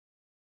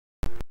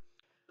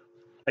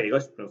Hey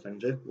guys, Plymouth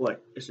Fenns here. Right,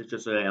 this is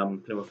just a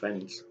Plymouth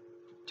Fenns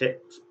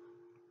tips.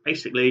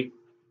 Basically,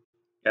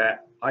 yeah,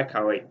 I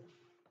carry.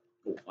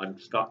 Oh, I'm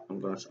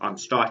starting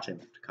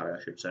to carry,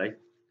 I should say,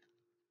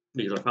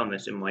 because I found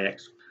this in my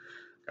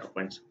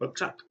ex-girlfriend's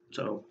rucksack.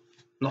 So,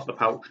 not the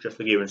pouch, just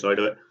the gear inside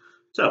of it.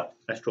 So,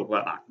 let's talk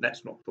about that.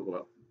 Let's not talk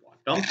about what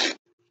I've done.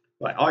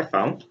 Right, I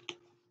found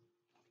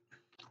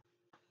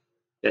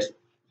this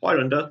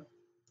Highlander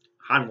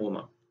hand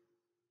warmer,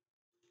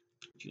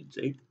 as you can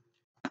see.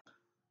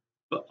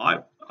 But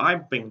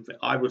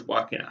I was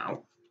working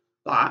out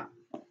that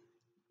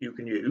you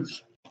can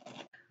use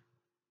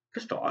to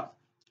start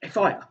a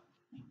fire.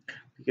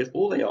 Because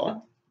all they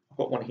are, I've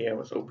got one here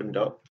that's opened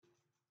up,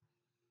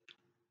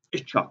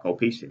 is charcoal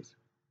pieces.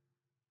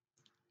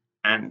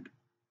 And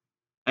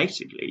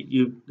basically,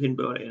 you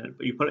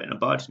put it in a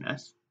bird's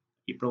nest,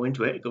 you blow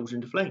into it, it goes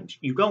into flames.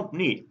 You don't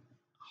need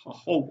a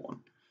whole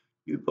one.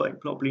 You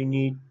probably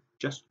need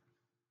just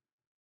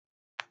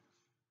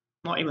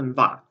not even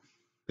that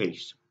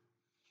piece.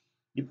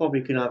 You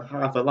probably can have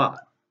half of that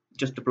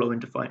just to blow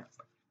into flame.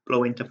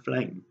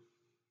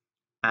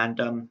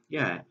 And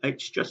yeah,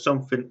 it's just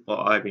something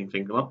what I've been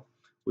thinking about.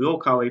 We all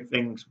carry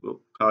things,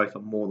 we'll carry for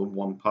more than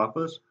one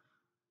purpose.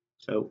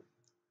 So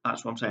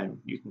that's what I'm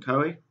saying. You can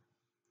carry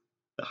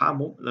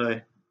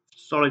the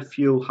solid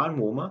fuel hand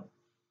warmer,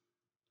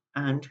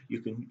 and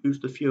you can use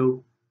the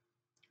fuel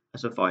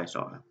as a fire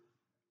starter.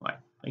 Right,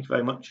 thank you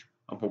very much.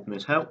 I'm hoping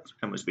this helps,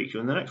 and we'll speak to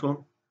you in the next one.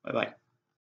 Bye bye.